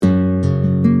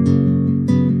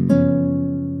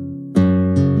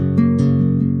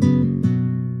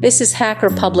This is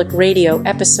Hacker Public Radio,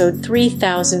 episode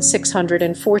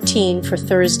 3614 for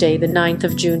Thursday, the 9th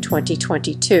of June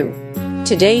 2022.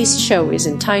 Today's show is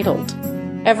entitled,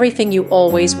 Everything You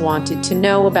Always Wanted to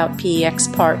Know About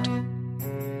PEX Part.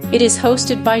 It is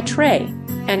hosted by Trey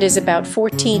and is about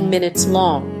 14 minutes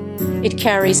long. It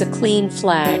carries a clean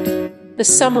flag. The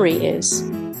summary is,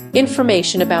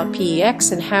 information about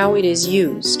PEX and how it is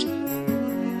used.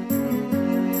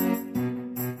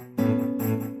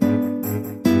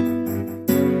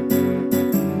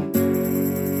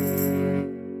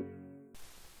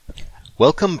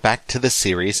 Welcome back to the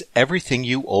series, Everything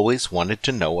You Always Wanted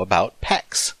to Know About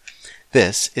PEX.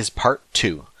 This is Part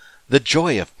 2, The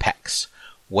Joy of PEX,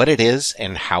 what it is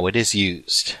and how it is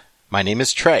used. My name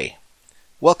is Trey.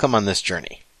 Welcome on this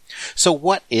journey. So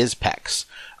what is PEX?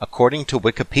 According to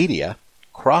Wikipedia,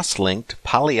 cross-linked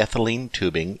polyethylene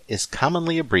tubing is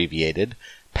commonly abbreviated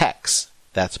PEX,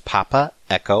 that's Papa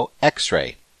Echo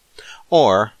X-ray,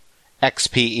 or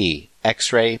XPE,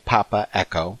 X-ray Papa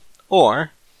Echo,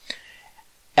 or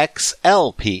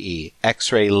XLPE,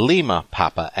 X-ray Lima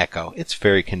Papa Echo. It's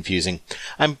very confusing.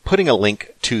 I'm putting a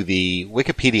link to the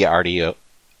Wikipedia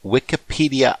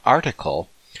article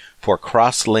for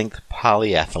cross-linked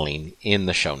polyethylene in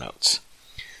the show notes.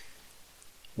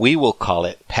 We will call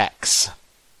it PEX.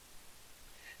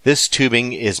 This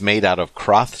tubing is made out of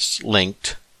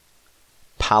cross-linked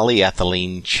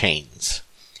polyethylene chains.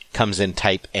 Comes in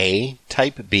Type A,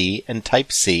 Type B, and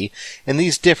Type C, and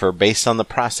these differ based on the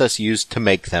process used to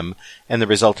make them and the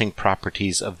resulting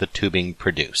properties of the tubing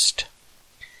produced.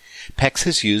 PEX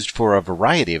is used for a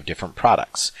variety of different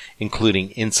products,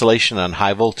 including insulation on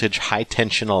high-voltage,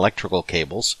 high-tension electrical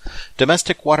cables,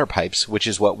 domestic water pipes, which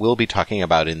is what we'll be talking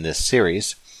about in this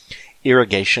series,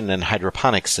 irrigation and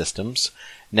hydroponic systems,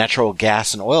 natural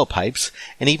gas and oil pipes,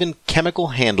 and even chemical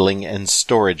handling and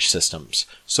storage systems.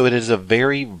 So it is a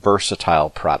very versatile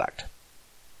product.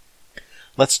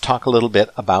 Let's talk a little bit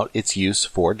about its use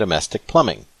for domestic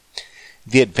plumbing.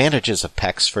 The advantages of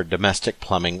PEX for domestic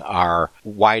plumbing are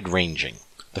wide-ranging.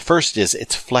 The first is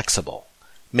it's flexible,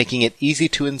 making it easy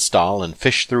to install and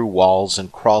fish through walls and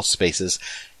crawl spaces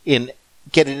in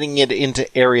getting it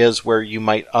into areas where you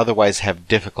might otherwise have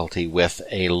difficulty with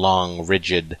a long,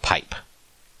 rigid pipe.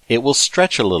 It will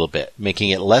stretch a little bit, making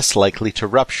it less likely to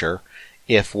rupture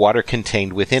if water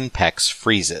contained within PEX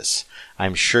freezes.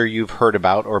 I'm sure you've heard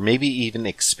about or maybe even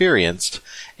experienced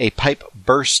a pipe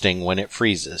bursting when it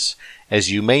freezes. As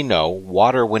you may know,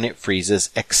 water when it freezes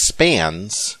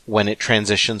expands when it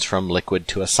transitions from liquid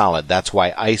to a solid. That's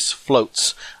why ice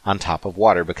floats on top of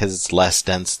water, because it's less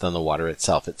dense than the water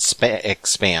itself. It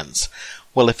expands.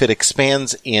 Well, if it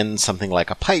expands in something like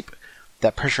a pipe,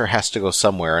 that pressure has to go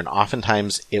somewhere, and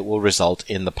oftentimes it will result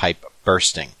in the pipe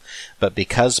bursting. But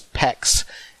because PEX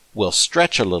will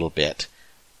stretch a little bit,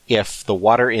 if the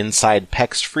water inside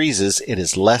PEX freezes, it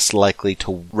is less likely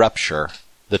to rupture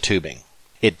the tubing.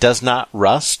 It does not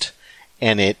rust,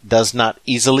 and it does not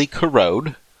easily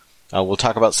corrode. We'll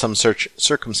talk about some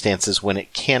circumstances when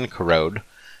it can corrode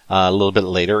a little bit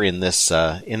later in this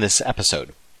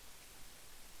episode.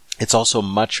 It's also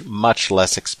much, much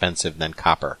less expensive than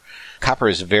copper. Copper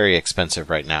is very expensive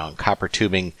right now, and copper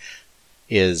tubing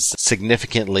is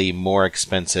significantly more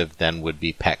expensive than would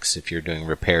be PEX if you're doing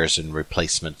repairs and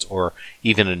replacements or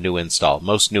even a new install.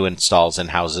 Most new installs in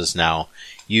houses now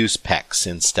use PEX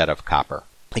instead of copper.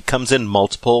 It comes in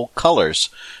multiple colors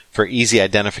for easy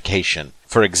identification.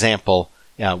 For example,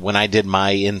 when I did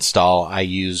my install, I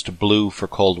used blue for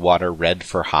cold water, red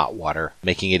for hot water,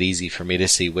 making it easy for me to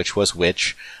see which was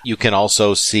which. You can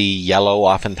also see yellow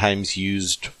oftentimes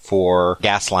used for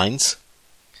gas lines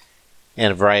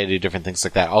and a variety of different things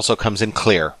like that. Also comes in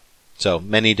clear, so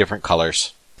many different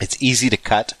colors. It's easy to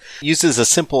cut. It uses a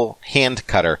simple hand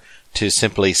cutter to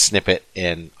simply snip it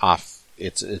and off.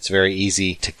 It's very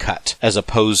easy to cut, as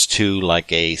opposed to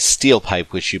like a steel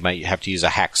pipe, which you might have to use a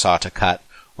hacksaw to cut,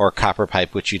 or a copper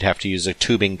pipe, which you'd have to use a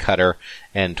tubing cutter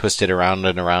and twist it around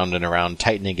and around and around,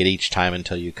 tightening it each time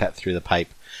until you cut through the pipe.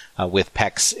 With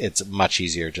PEX, it's much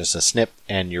easier. Just a snip,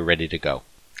 and you're ready to go.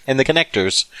 And the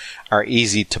connectors are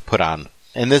easy to put on.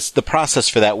 And the process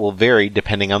for that will vary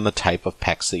depending on the type of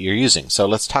PEX that you're using. So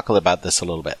let's talk about this a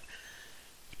little bit.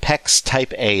 PEX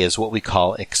Type A is what we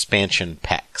call expansion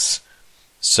PEX.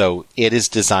 So it is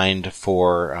designed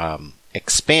for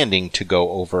expanding to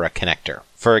go over a connector.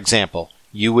 For example,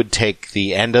 you would take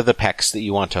the end of the PEX that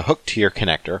you want to hook to your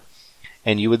connector,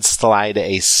 and you would slide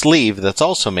a sleeve that's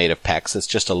also made of PEX, that's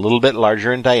just a little bit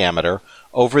larger in diameter,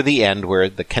 over the end where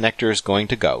the connector is going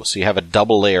to go. So you have a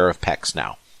double layer of PEX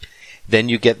now. Then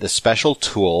you get the special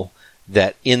tool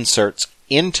that inserts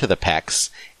into the PEX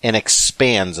and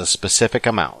expands a specific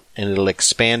amount. And it'll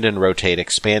expand and rotate,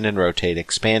 expand and rotate,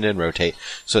 expand and rotate.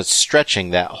 So it's stretching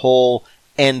that whole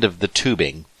end of the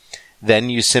tubing. Then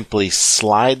you simply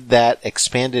slide that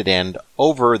expanded end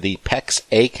over the PEX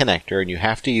A connector, and you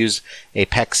have to use a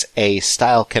PEX A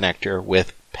style connector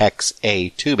with PEX A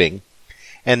tubing,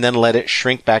 and then let it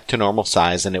shrink back to normal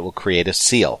size, and it will create a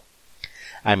seal.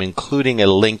 I'm including a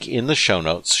link in the show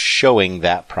notes showing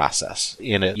that process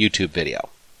in a YouTube video.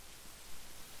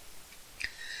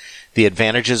 The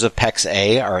advantages of PEX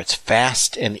A are it's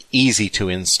fast and easy to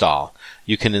install.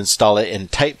 You can install it in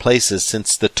tight places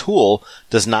since the tool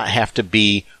does not have to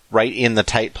be right in the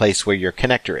tight place where your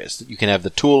connector is. You can have the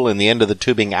tool and the end of the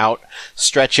tubing out,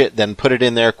 stretch it, then put it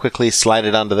in there quickly, slide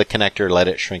it onto the connector, let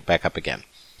it shrink back up again.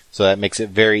 So that makes it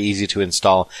very easy to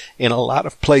install in a lot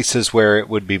of places where it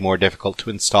would be more difficult to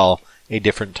install a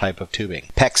different type of tubing.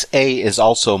 PEX A is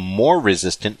also more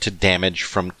resistant to damage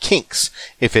from kinks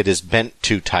if it is bent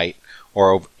too tight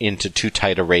or into too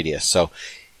tight a radius. So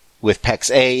with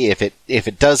PEX A, if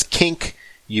it does kink,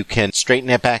 you can straighten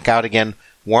it back out again,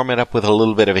 warm it up with a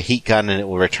little bit of a heat gun, and it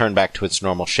will return back to its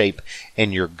normal shape,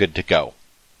 and you're good to go.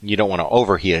 You don't want to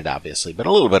overheat it, obviously, but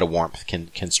a little bit of warmth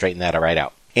can straighten that right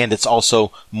out. And it's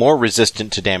also more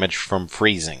resistant to damage from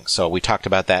freezing. So we talked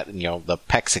about that, the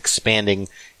PEX expanding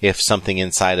if something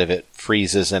inside of it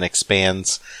freezes and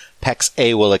expands. PEX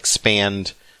A will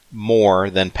expand more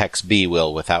than PEX B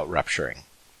will without rupturing.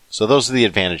 So those are the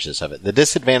advantages of it. The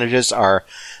disadvantages are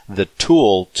the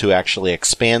tool to actually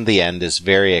expand the end is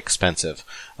very expensive.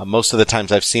 Most of the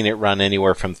times I've seen it run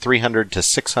anywhere from $300 to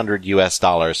 $600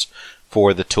 US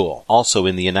for the tool. Also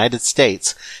in the United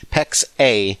States, PEX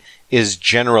A is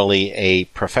generally a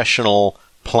professional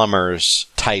plumber's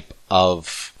type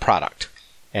of product.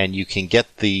 And you can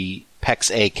get the PEX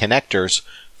A connectors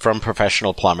from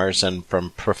professional plumbers and from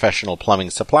professional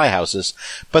plumbing supply houses,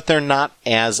 but they're not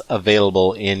as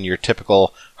available in your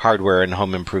typical hardware and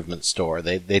home improvement store.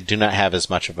 They do not have as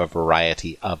much of a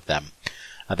variety of them.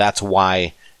 That's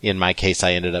why, in my case,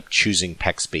 I ended up choosing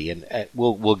PEX B, and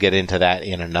we'll get into that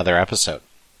in another episode.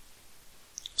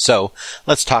 So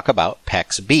let's talk about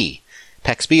PEX B.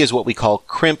 PEX B is what we call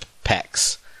crimp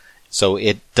PEX. So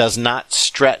it does not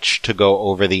stretch to go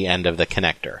over the end of the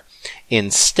connector.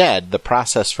 Instead, the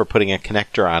process for putting a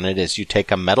connector on it is you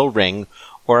take a metal ring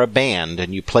or a band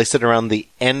and you place it around the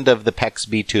end of the PEX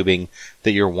B tubing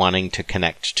that you're wanting to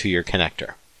connect to your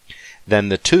connector. Then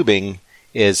the tubing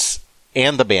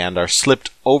and the band are slipped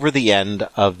over the end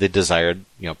of the desired,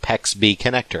 PEX B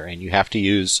connector, and you have to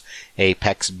use a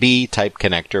PEX B type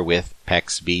connector with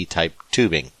PEX B type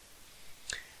tubing.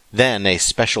 Then a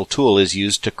special tool is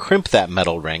used to crimp that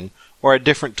metal ring, or a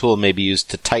different tool may be used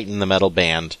to tighten the metal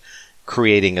band,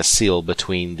 creating a seal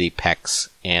between the PEX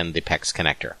and the PEX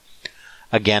connector.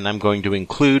 Again, I'm going to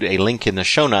include a link in the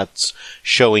show notes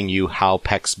showing you how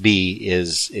PEX B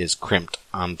is crimped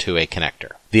onto a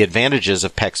connector. The advantages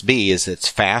of PEX B is it's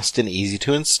fast and easy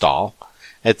to install.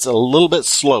 It's a little bit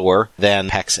slower than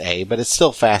PEX A, but it's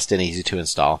still fast and easy to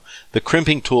install. The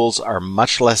crimping tools are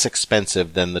much less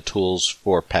expensive than the tools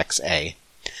for PEX A.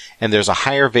 And there's a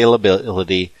higher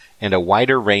availability and a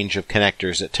wider range of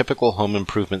connectors at typical home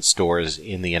improvement stores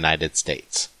in the United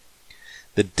States.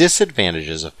 The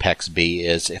disadvantages of PEX B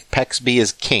is if PEX B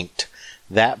is kinked,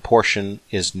 that portion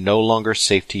is no longer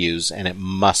safe to use and it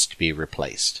must be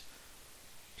replaced.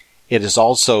 It is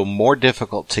also more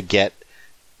difficult to get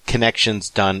connections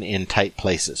done in tight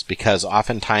places because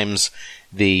oftentimes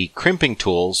the crimping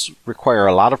tools require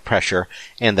a lot of pressure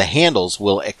and the handles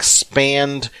will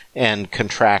expand and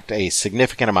contract a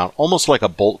significant amount, almost like a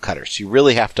bolt cutter. So you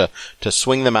really have to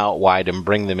swing them out wide and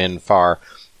bring them in far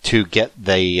to get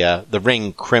the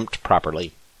ring crimped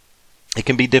properly. It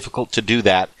can be difficult to do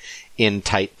that in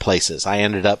tight places. I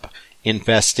ended up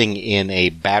investing in a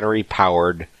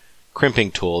battery-powered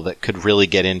crimping tool that could really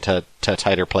get into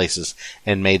tighter places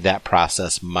and made that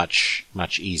process much,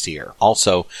 much easier.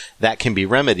 Also, that can be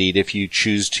remedied if you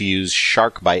choose to use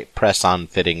shark bite press-on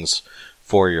fittings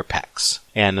for your PEX.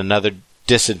 And another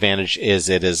disadvantage is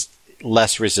it is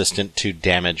less resistant to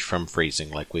damage from freezing,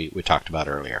 like we talked about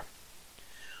earlier.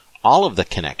 All of the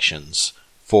connections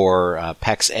for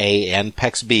PEX A and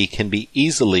PEX B can be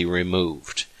easily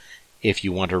removed if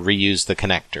you want to reuse the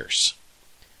connectors.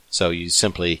 So you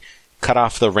simply cut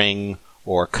off the ring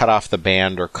or cut off the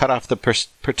band or cut off the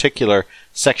particular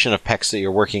section of PEX that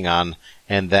you're working on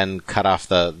and then cut off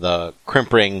the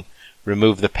crimp ring,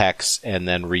 remove the PEX, and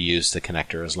then reuse the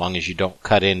connector as long as you don't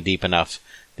cut in deep enough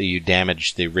that you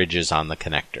damage the ridges on the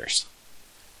connectors.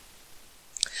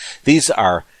 These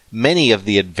are many of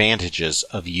the advantages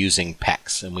of using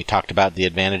PEX. And we talked about the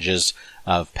advantages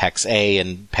of PEX A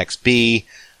and PEX B.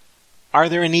 Are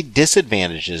there any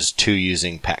disadvantages to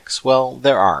using PEX? Well,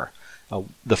 there are.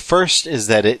 The first is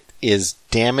that it is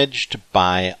damaged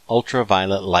by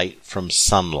ultraviolet light from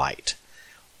sunlight,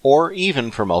 or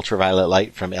even from ultraviolet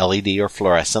light from LED or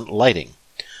fluorescent lighting.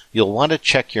 You'll want to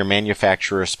check your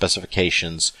manufacturer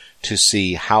specifications to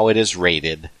see how it is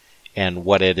rated and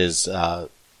what it is,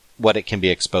 what it can be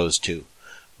exposed to.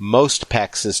 Most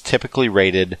PEX is typically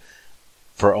rated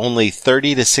for only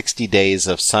 30 to 60 days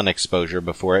of sun exposure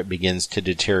before it begins to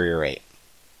deteriorate.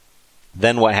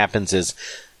 Then what happens is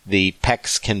the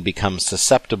PEX can become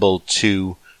susceptible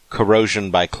to corrosion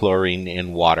by chlorine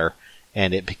in water,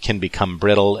 and it can become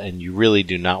brittle, and you really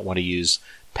do not want to use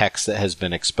PEX that has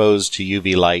been exposed to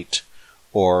UV light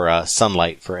or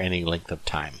sunlight for any length of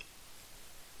time.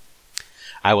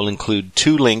 I will include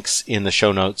 2 links in the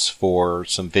show notes for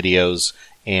some videos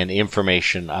and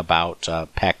information about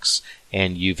PEX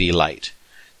and UV light.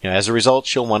 As a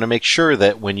result, you'll want to make sure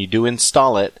that when you do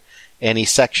install it, any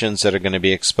sections that are going to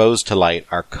be exposed to light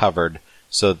are covered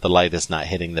so that the light is not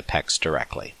hitting the PEX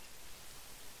directly.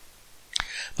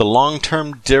 The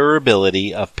long-term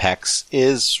durability of PEX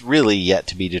is really yet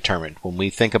to be determined. When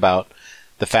we think about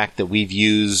the fact that we've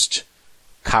used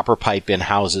copper pipe in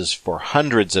houses for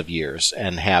hundreds of years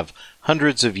and have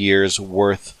hundreds of years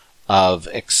worth of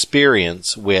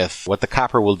experience with what the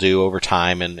copper will do over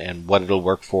time and what it'll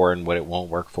work for and what it won't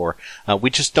work for, we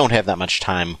just don't have that much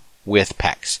time with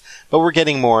PEX. But we're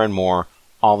getting more and more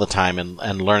all the time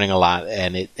and learning a lot,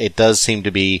 and it does seem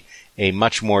to be a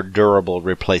much more durable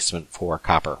replacement for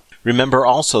copper. Remember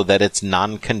also that it's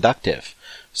non-conductive,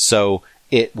 so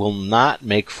it will not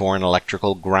make for an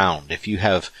electrical ground. If you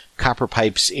have copper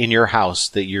pipes in your house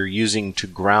that you're using to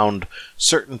ground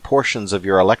certain portions of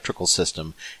your electrical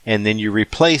system, and then you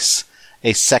replace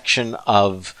a section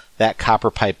of that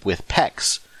copper pipe with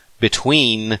PEX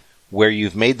between where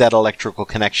you've made that electrical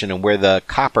connection and where the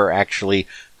copper actually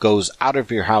goes out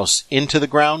of your house into the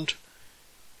ground,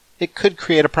 it could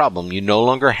create a problem. You no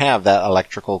longer have that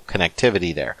electrical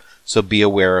connectivity there. So be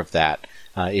aware of that.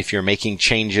 If you're making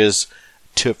changes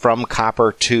from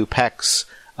copper to PEX,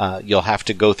 you'll have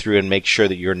to go through and make sure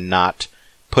that you're not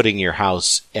putting your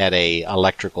house at a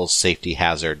electrical safety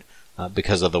hazard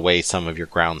because of the way some of your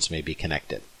grounds may be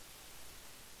connected.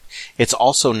 It's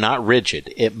also not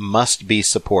rigid. It must be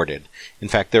supported. In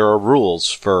fact, there are rules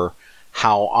for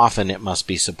how often it must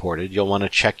be supported. You'll want to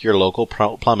check your local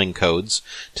plumbing codes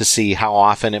to see how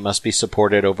often it must be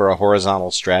supported over a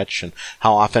horizontal stretch and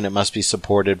how often it must be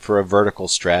supported for a vertical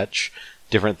stretch,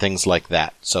 different things like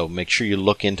that. So make sure you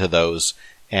look into those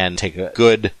and take a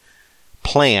good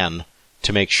plan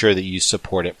to make sure that you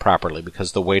support it properly,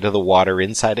 because the weight of the water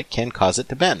inside it can cause it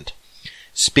to bend.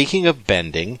 Speaking of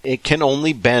bending, it can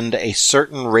only bend a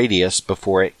certain radius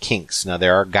before it kinks. Now,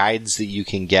 there are guides that you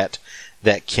can get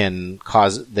that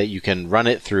you can run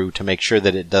it through to make sure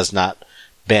that it does not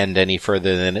bend any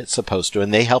further than it's supposed to,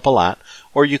 and they help a lot.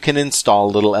 Or you can install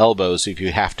little elbows if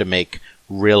you have to make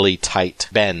really tight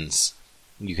bends.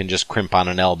 You can just crimp on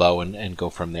an elbow and go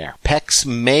from there. PEX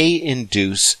may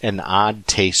induce an odd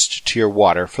taste to your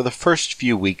water for the first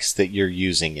few weeks that you're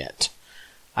using it.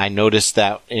 I noticed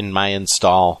that in my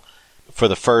install for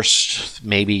the first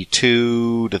maybe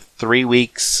 2 to 3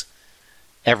 weeks.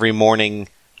 Every morning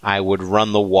I would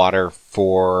run the water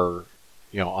for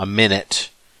a minute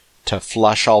to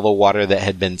flush all the water that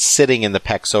had been sitting in the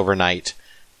PEX overnight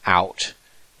out.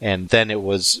 And then it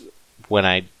was when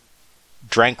I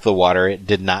drank the water, it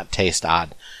did not taste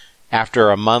odd.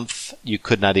 After a month, you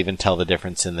could not even tell the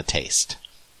difference in the taste.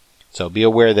 So be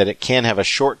aware that it can have a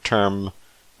short-term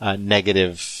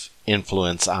negative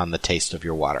influence on the taste of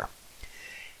your water.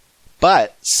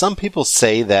 But some people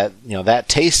say that that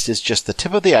taste is just the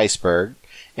tip of the iceberg,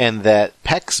 and that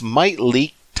PEX might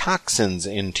leak toxins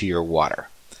into your water.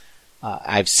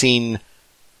 I've seen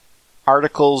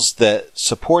articles that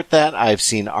support that. I've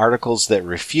seen articles that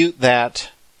refute that.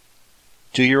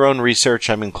 Do your own research.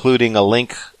 I'm including a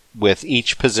link with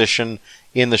each position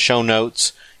in the show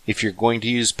notes. If you're going to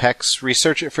use PEX,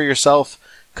 research it for yourself.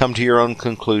 Come to your own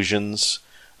conclusions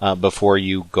before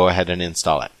you go ahead and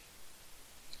install it.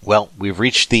 Well, we've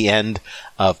reached the end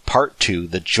of Part 2,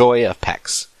 The Joy of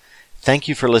PEX. Thank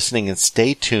you for listening, and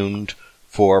stay tuned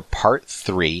for Part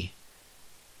 3,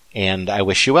 and I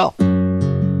wish you well.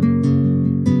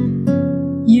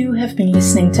 You have have been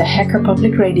listening to Hacker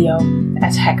Public Radio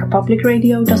at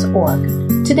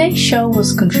hackerpublicradio.org. Today's show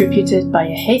was contributed by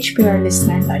a HPR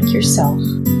listener like yourself.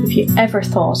 If you ever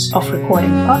thought of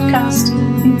recording a podcast,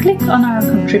 then click on our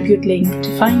contribute link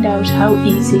to find out how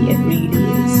easy it really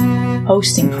is.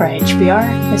 Hosting for HPR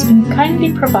has been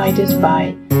kindly provided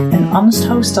by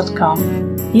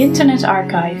anhonesthost.com, the Internet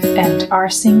Archive, and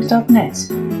rsync.net.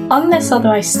 Unless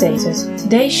otherwise stated,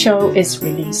 today's show is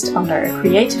released under a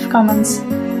Creative Commons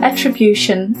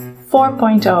Attribution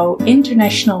 4.0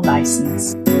 International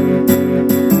License.